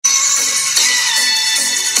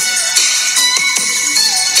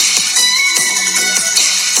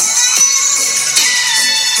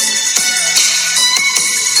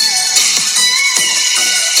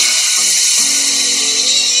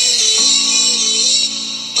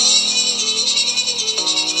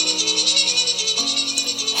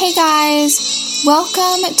guys,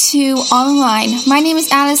 welcome to On the Line. My name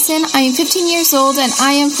is Addison. I am 15 years old and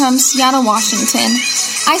I am from Seattle, Washington.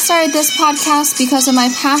 I started this podcast because of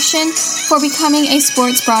my passion for becoming a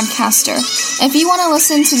sports broadcaster. If you want to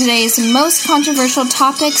listen to today's most controversial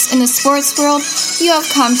topics in the sports world, you have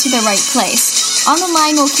come to the right place. On the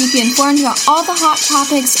Line will keep you informed about all the hot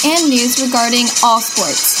topics and news regarding all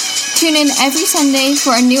sports. Tune in every Sunday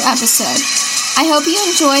for a new episode. I hope you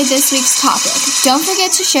enjoyed this week's topic. Don't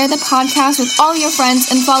forget to share the podcast with all your friends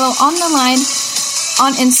and follow On the Line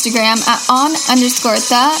on Instagram at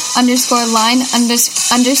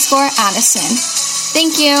on_the_line_Addison.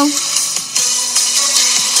 Thank you.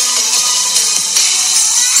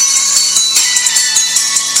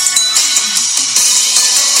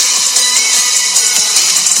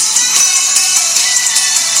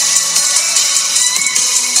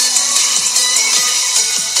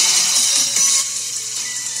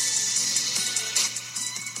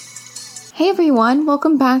 Hey everyone,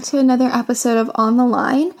 welcome back to another episode of On the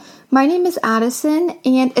Line. My name is Addison,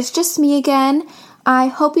 and it's just me again. I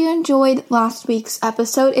hope you enjoyed last week's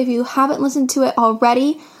episode. If you haven't listened to it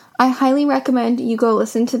already, I highly recommend you go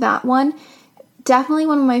listen to that one. Definitely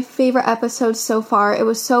one of my favorite episodes so far. It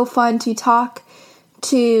was so fun to talk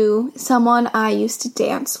to someone I used to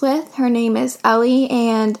dance with. Her name is Ellie,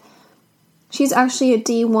 and she's actually a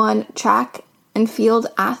D1 track and field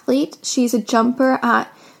athlete. She's a jumper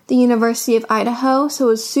at the University of Idaho, so it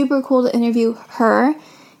was super cool to interview her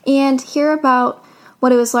and hear about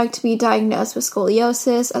what it was like to be diagnosed with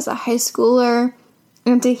scoliosis as a high schooler,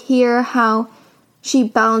 and to hear how she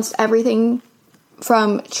balanced everything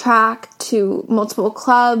from track to multiple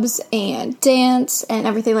clubs and dance and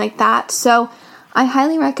everything like that. So I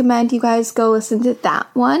highly recommend you guys go listen to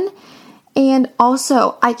that one. And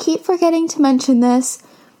also, I keep forgetting to mention this,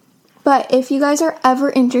 but if you guys are ever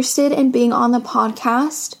interested in being on the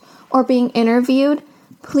podcast or being interviewed,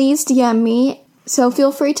 please DM me. So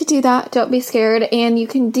feel free to do that. Don't be scared. And you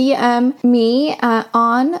can DM me at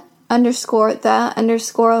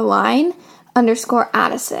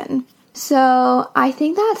on_the_line_Addison. So I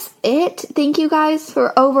think that's it. Thank you guys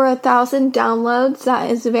for over 1,000 downloads. That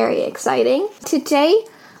is very exciting. Today,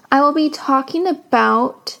 I will be talking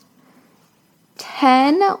about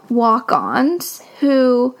 10 walk-ons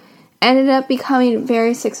who ended up becoming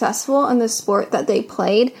very successful in the sport that they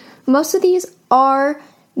played. Most of these are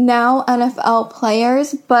now NFL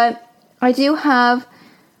players, but I do have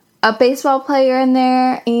a baseball player in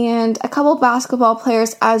there and a couple basketball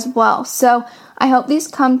players as well. So I hope these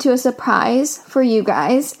come to a surprise for you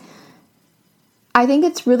guys. I think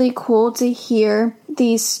it's really cool to hear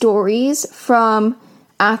these stories from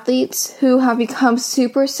athletes who have become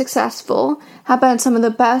super successful, have been some of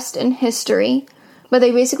the best in history, but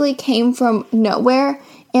they basically came from nowhere,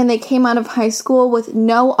 and they came out of high school with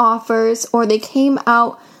no offers, or they came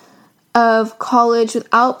out of college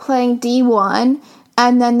without playing D1,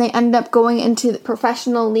 and then they ended up going into the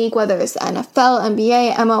professional league, whether it's the NFL,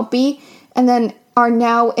 NBA, MLB, and then are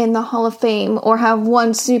now in the Hall of Fame, or have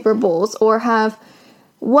won Super Bowls, or have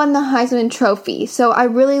won the Heisman Trophy. So I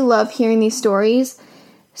really love hearing these stories.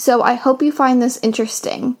 So I hope you find this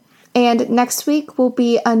interesting. And next week will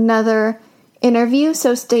be another interview,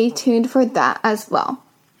 so stay tuned for that as well.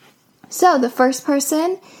 So the first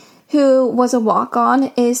person who was a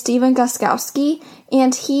walk-on is Stephen Gostkowski,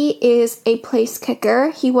 and he is a place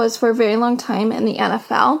kicker. He was for a very long time in the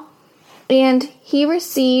NFL, and he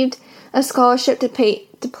received a scholarship to play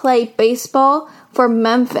baseball for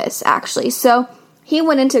Memphis, actually. So he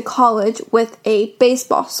went into college with a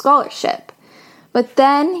baseball scholarship, but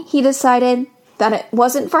then he decided that it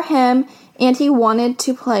wasn't for him, and he wanted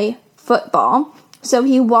to play football. So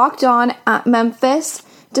he walked on at Memphis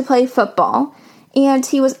to play football, and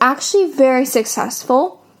he was actually very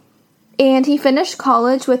successful, and he finished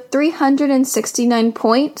college with 369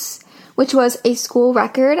 points, which was a school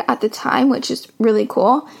record at the time, which is really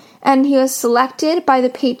cool, and he was selected by the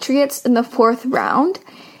Patriots in the 4th round,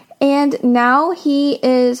 and now he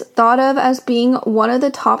is thought of as being one of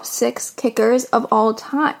the top 6 kickers of all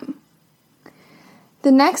time.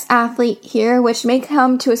 The next athlete here, which may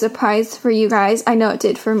come to a surprise for you guys, I know it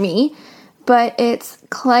did for me, but it's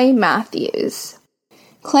Clay Matthews.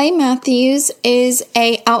 Clay Matthews is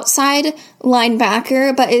a outside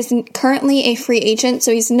linebacker, but is currently a free agent,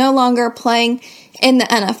 so he's no longer playing in the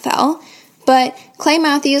NFL. But Clay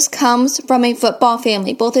Matthews comes from a football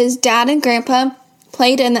family. Both his dad and grandpa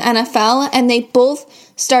played in the NFL, and they both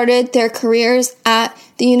started their careers at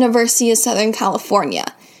the University of Southern California.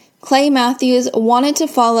 Clay Matthews wanted to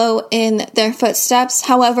follow in their footsteps.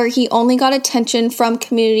 However, he only got attention from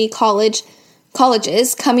community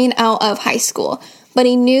colleges coming out of high school. but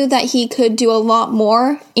he knew that he could do a lot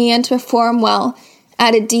more and perform well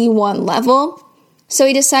at a D1 level. So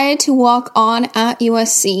he decided to walk on at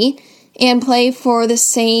USC and play for the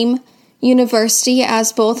same university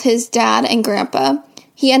as both his dad and grandpa.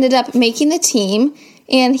 He ended up making the team,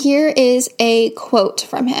 and here is a quote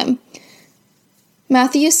from him.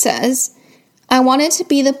 Matthews says, "I wanted to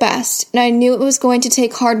be the best, and I knew it was going to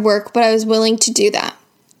take hard work, but I was willing to do that."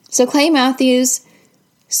 So Clay Matthews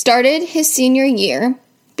started his senior year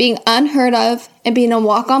being unheard of and being a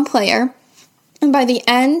walk-on player, and by the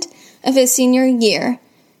end of his senior year,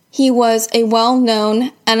 he was a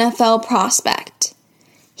well-known NFL prospect.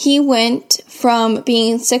 He went from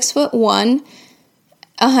being 6'1",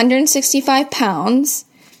 165 pounds,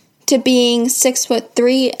 to being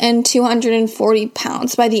 6'3" and 240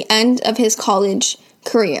 pounds by the end of his college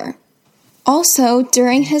career. Also,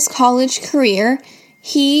 during his college career,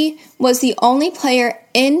 he was the only player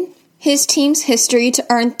in his team's history to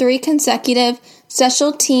earn 3 consecutive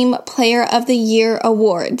Special Team Player of the Year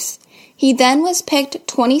awards. He then was picked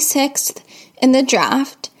 26th in the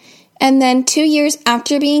draft, and then 2 years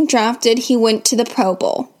after being drafted, he went to the Pro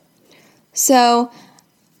Bowl. So,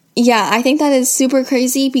 yeah, I think that is super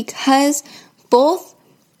crazy because both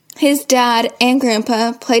his dad and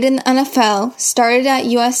grandpa played in the NFL, started at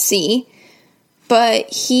USC,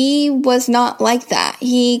 but he was not like that.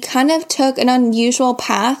 He kind of took an unusual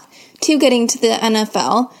path to getting to the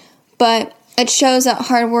NFL, but it shows that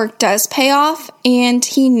hard work does pay off, and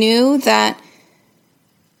he knew that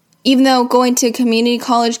even though going to community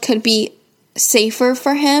college could be safer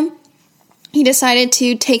for him, he decided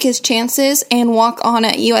to take his chances and walk on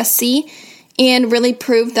at USC and really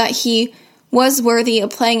prove that he was worthy of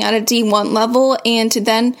playing at a D1 level and to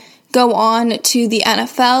then go on to the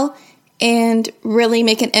NFL and really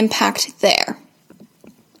make an impact there.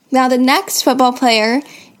 Now, the next football player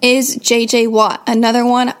is J.J. Watt, another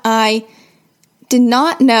one I did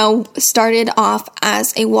not know started off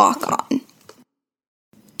as a walk-on.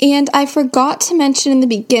 And I forgot to mention in the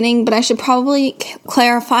beginning, but I should probably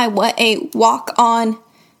clarify what a walk-on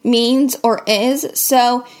means or is.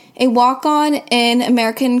 So, a walk-on in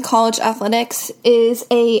American college athletics is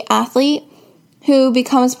an athlete who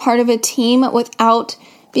becomes part of a team without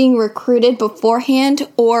being recruited beforehand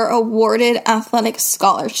or awarded athletic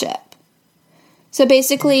scholarship. So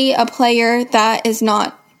basically, a player that is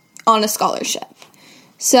not on a scholarship.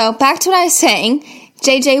 So back to what I was saying,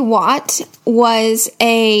 J.J. Watt was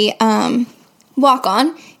a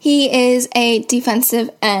walk-on. He is a defensive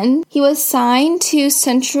end. He was signed to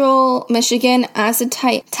Central Michigan as a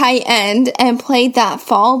tight end and played that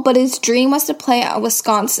fall, but his dream was to play at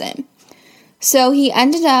Wisconsin. So he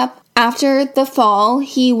ended up, after the fall,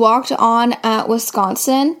 he walked on at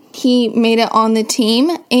Wisconsin. He made it on the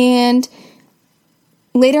team, and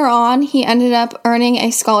later on, he ended up earning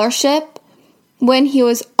a scholarship when he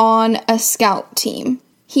was on a scout team.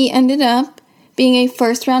 He ended up being a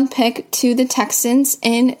first-round pick to the Texans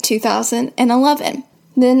in 2011.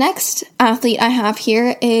 The next athlete I have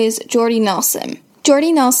here is Jordy Nelson.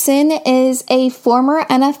 Jordy Nelson is a former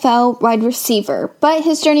NFL wide receiver, but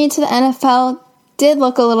his journey to the NFL did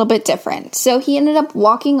look a little bit different. So he ended up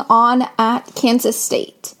walking on at Kansas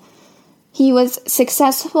State. He was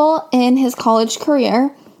successful in his college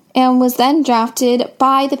career and was then drafted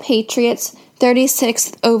by the Patriots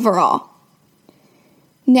 36th overall.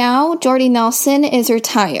 Now, Jordy Nelson is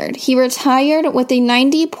retired. He retired with a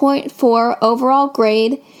 90.4 overall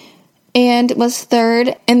grade and was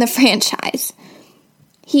third in the franchise.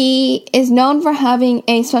 He is known for having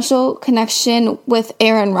a special connection with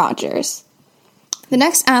Aaron Rodgers. The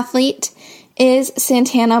next athlete is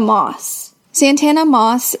Santana Moss. Santana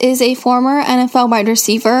Moss is a former NFL wide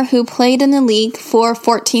receiver who played in the league for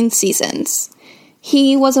 14 seasons.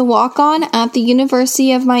 He was a walk-on at the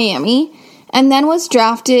University of Miami and then was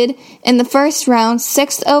drafted in the first round,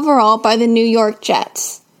 6th overall by the New York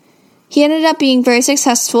Jets. He ended up being very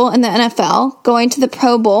successful in the NFL, going to the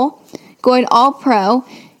Pro Bowl, going All-Pro,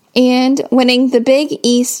 and winning the Big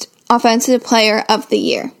East Offensive Player of the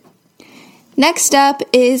Year. Next up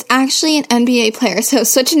is actually an NBA player, so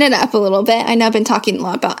switching it up a little bit. I know I've been talking a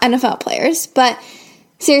lot about NFL players, but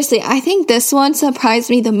seriously, I think this one surprised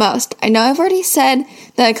me the most. I know I've already said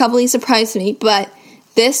that a couple of these surprised me, but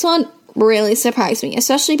this one really surprised me,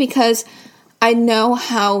 especially because I know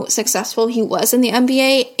how successful he was in the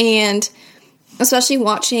NBA, and especially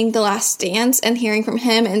watching The Last Dance and hearing from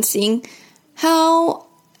him and seeing how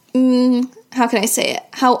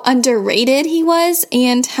underrated he was,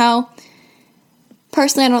 and how,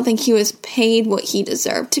 personally, I don't think he was paid what he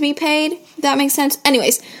deserved to be paid, if that makes sense.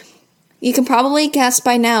 Anyways, you can probably guess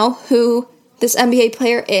by now who this NBA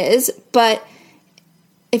player is, but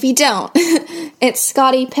if you don't, it's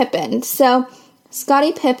Scottie Pippen. So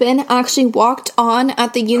Scottie Pippen actually walked on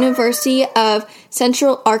at the University of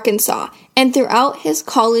Central Arkansas, and throughout his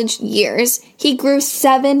college years, he grew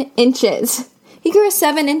 7 inches. He grew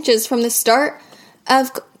 7 inches from the start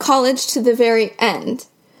of college to the very end.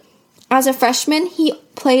 As a freshman, he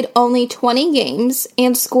played only 20 games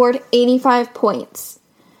and scored 85 points.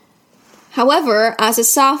 However, as a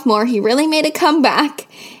sophomore, he really made a comeback,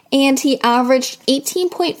 and he averaged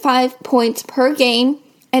 18.5 points per game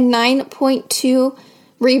and 9.2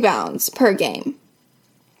 rebounds per game.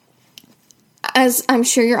 As I'm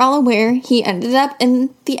sure you're all aware, he ended up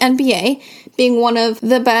in the NBA, being one of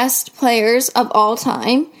the best players of all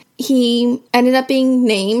time. He ended up being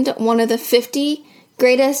named one of the 50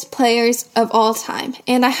 greatest players of all time.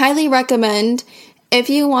 And I highly recommend, if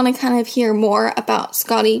you want to kind of hear more about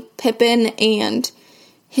Scottie Pippen and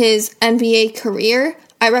his NBA career,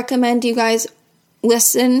 I recommend you guys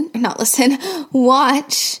watch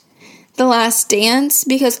The Last Dance,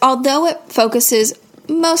 because although it focuses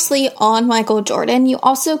mostly on Michael Jordan, you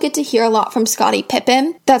also get to hear a lot from Scottie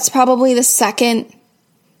Pippen. That's probably the second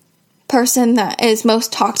person that is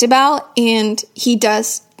most talked about, and he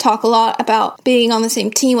does talk a lot about being on the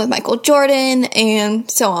same team with Michael Jordan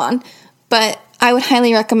and so on, but I would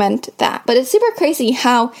highly recommend that. But it's super crazy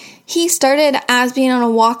how he started as being on a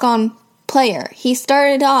walk-on player. He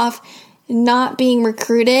started off not being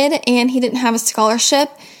recruited, and he didn't have a scholarship.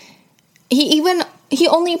 He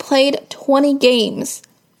only played 20 games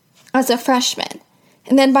as a freshman.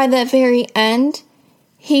 And then by the very end,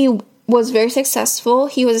 he was very successful.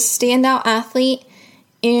 He was a standout athlete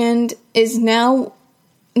and is now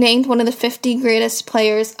named one of the 50 greatest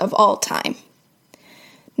players of all time.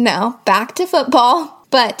 Now, back to football.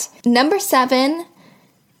 But number 7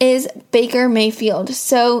 is Baker Mayfield.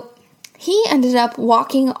 So he ended up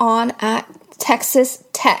walking on at Texas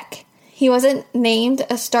Tech. He wasn't named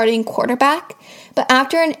a starting quarterback, but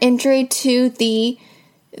after an injury to the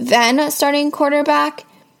then starting quarterback,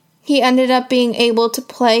 he ended up being able to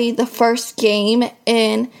play the first game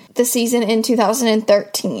in the season in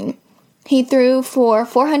 2013. He threw for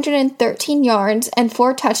 413 yards and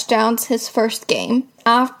 4 touchdowns his first game.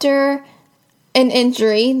 After an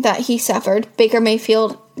injury that he suffered, Baker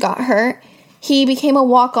Mayfield got hurt. He became a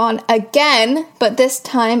walk-on again, but this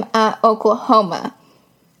time at Oklahoma.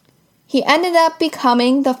 He ended up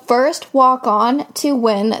becoming the first walk-on to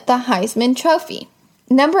win the Heisman Trophy.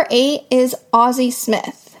 Number 8 is Ozzie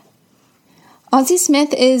Smith. Ozzie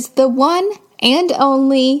Smith is the one and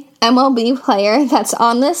only MLB player that's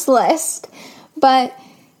on this list, but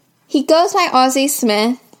he goes by Ozzie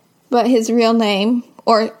Smith, but his real name,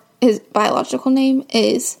 or his biological name,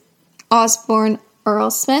 is Osborne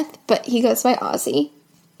Earl Smith, but he goes by Ozzie.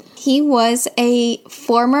 He was a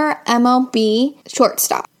former MLB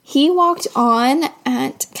shortstop. He walked on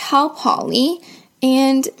at Cal Poly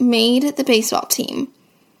and made the baseball team.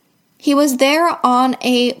 He was there on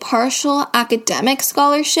a partial academic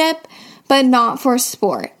scholarship, but not for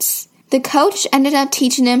sports. The coach ended up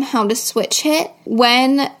teaching him how to switch hit.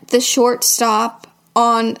 When the shortstop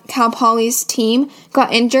on Cal Poly's team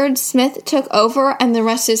got injured, Smith took over, and the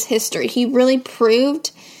rest is history. He really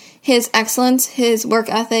proved his excellence, his work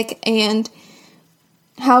ethic, and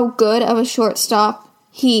how good of a shortstop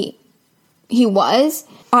he was.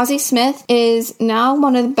 Ozzie Smith is now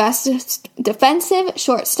one of the best defensive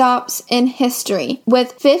shortstops in history.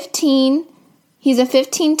 With 15, he's a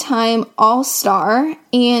 15-time All-Star,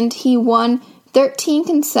 and he won 13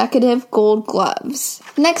 consecutive Gold Gloves.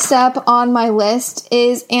 Next up on my list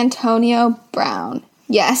is Antonio Brown.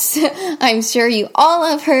 Yes, I'm sure you all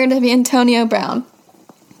have heard of Antonio Brown.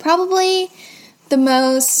 Probably the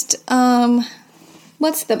most,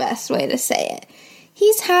 what's the best way to say it?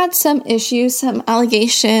 He's had some issues, some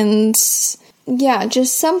allegations,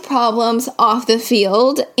 just some problems off the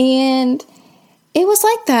field, and it was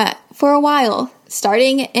like that for a while,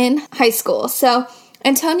 starting in high school. So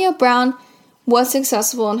Antonio Brown was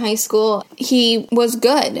successful in high school. He was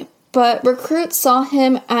good, but recruits saw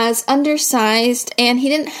him as undersized, and he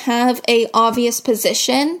didn't have an obvious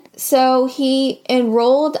position. So he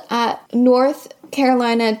enrolled at North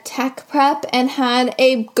Carolina Tech Prep and had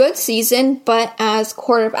a good season, but as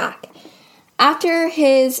quarterback. After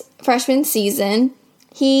his freshman season,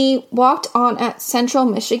 he walked on at Central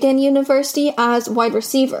Michigan University as wide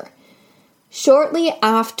receiver. Shortly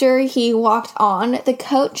after he walked on, the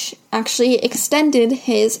coach actually extended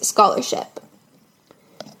his scholarship.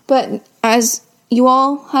 But as you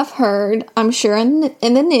all have heard, I'm sure in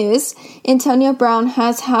the news, Antonio Brown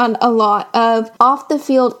has had a lot of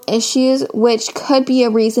off-the-field issues, which could be a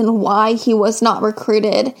reason why he was not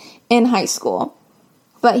recruited in high school.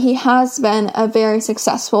 but he has been a very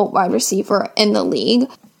successful wide receiver in the league.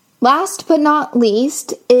 Last but not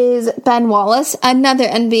least is Ben Wallace, another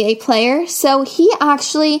NBA player. So he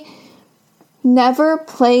actually never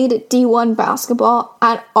played D1 basketball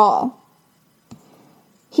at all.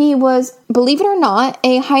 He was, believe it or not,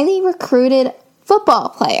 a highly recruited football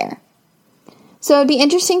player. So it'd be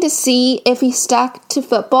interesting to see if he stuck to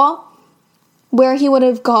football, where he would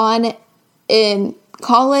have gone in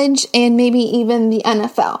college and maybe even the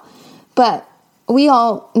NFL. But we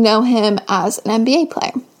all know him as an NBA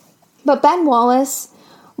player. But Ben Wallace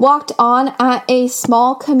walked on at a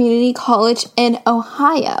small community college in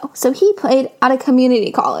Ohio. So he played at a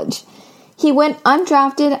community college. He went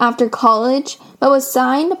undrafted after college, but was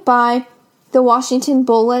signed by the Washington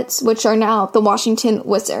Bullets, which are now the Washington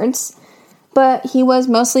Wizards. But he was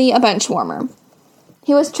mostly a bench warmer.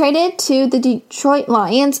 He was traded to the Detroit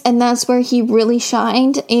Lions, and that's where he really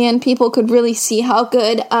shined, and people could really see how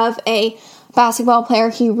good of a basketball player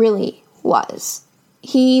he really was.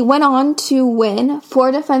 He went on to win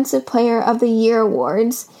 4 Defensive Player of the Year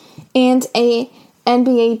awards and a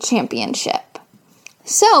NBA championship.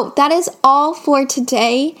 So that is all for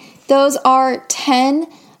today. Those are 10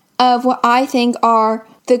 of what I think are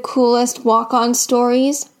the coolest walk-on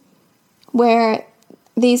stories where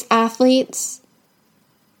these athletes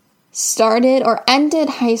started or ended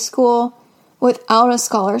high school without a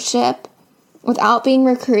scholarship, without being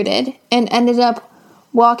recruited, and ended up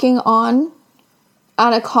walking on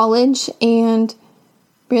at a college and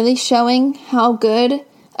really showing how good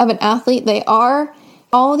of an athlete they are.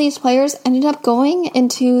 All of these players ended up going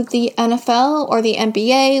into the NFL or the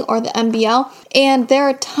NBA or the NBL, and there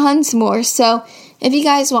are tons more. So if you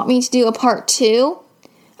guys want me to do a part 2,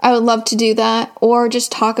 I would love to do that, or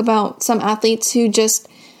just talk about some athletes who just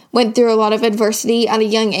went through a lot of adversity at a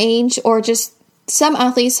young age, or just some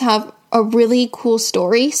athletes have a really cool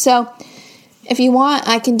story. So if you want,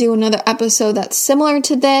 I can do another episode that's similar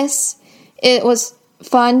to this. It was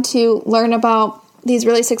fun to learn about these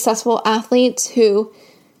really successful athletes who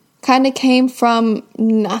kind of came from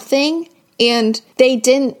nothing, and they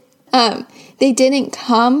didn't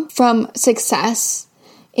come from success,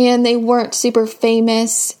 and they weren't super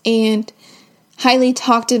famous and highly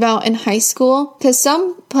talked about in high school, because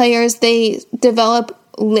some players, they develop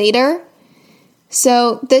later.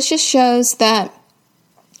 So this just shows that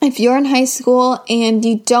if you're in high school and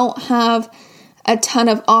you don't have a ton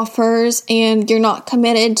of offers and you're not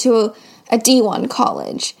committed to a D1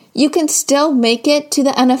 college, you can still make it to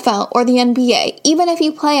the NFL or the NBA, even if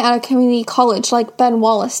you play at a community college like Ben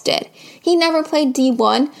Wallace did. He never played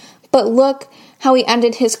D1, but look how he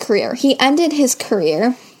ended his career. He ended his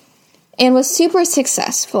career and was super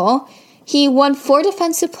successful. He won 4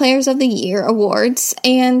 Defensive Players of the Year awards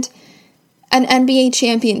and an NBA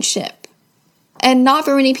championship. And not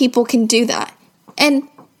very many people can do that. And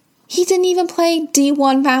he didn't even play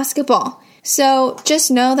D1 basketball. So just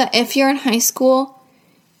know that if you're in high school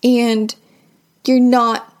and you're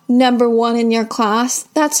not number 1 in your class,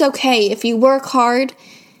 that's okay. If you work hard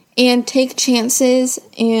and take chances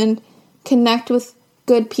and connect with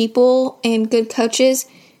good people and good coaches,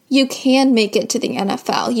 you can make it to the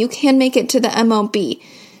NFL. You can make it to the MLB.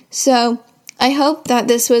 So I hope that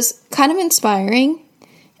this was kind of inspiring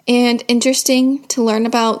and interesting to learn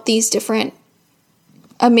about these different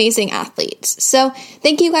amazing athletes. So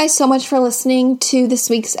thank you guys so much for listening to this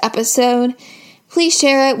week's episode. Please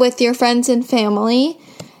share it with your friends and family,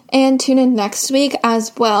 and tune in next week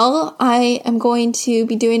as well. I am going to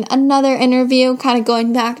be doing another interview, kind of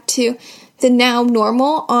going back to the now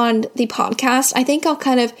normal on the podcast. I think I'll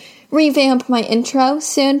kind of revamp my intro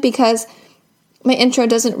soon, because my intro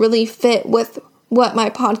doesn't really fit with what my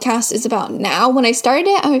podcast is about now. When I started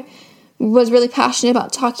it, I was really passionate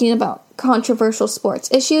about talking about controversial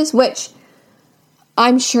sports issues, which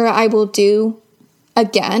I'm sure I will do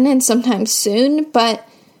again and sometime soon, but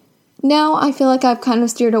now I feel like I've kind of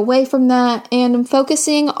steered away from that, and I'm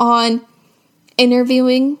focusing on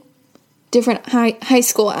interviewing different high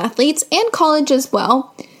school athletes and college as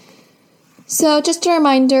well. So just a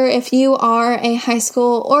reminder, if you are a high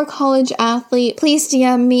school or college athlete, please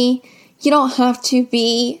DM me. You don't have to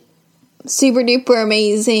be super duper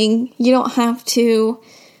amazing. You don't have to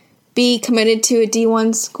be committed to a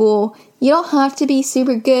D1 school. You don't have to be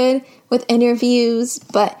super good with interviews.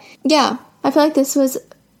 But yeah, I feel like this was,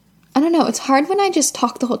 I don't know, it's hard when I just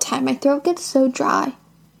talk the whole time. My throat gets so dry.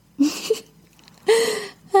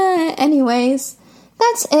 Anyways,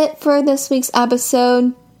 that's it for this week's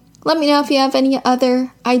episode. Let me know if you have any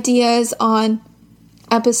other ideas on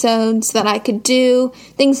episodes that I could do,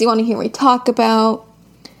 things you want to hear me talk about.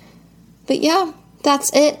 But yeah,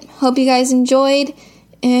 that's it. Hope you guys enjoyed.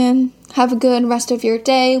 and have a good rest of your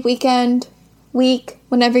day, weekend, week,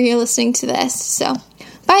 whenever you're listening to this. So,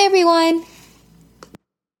 bye everyone!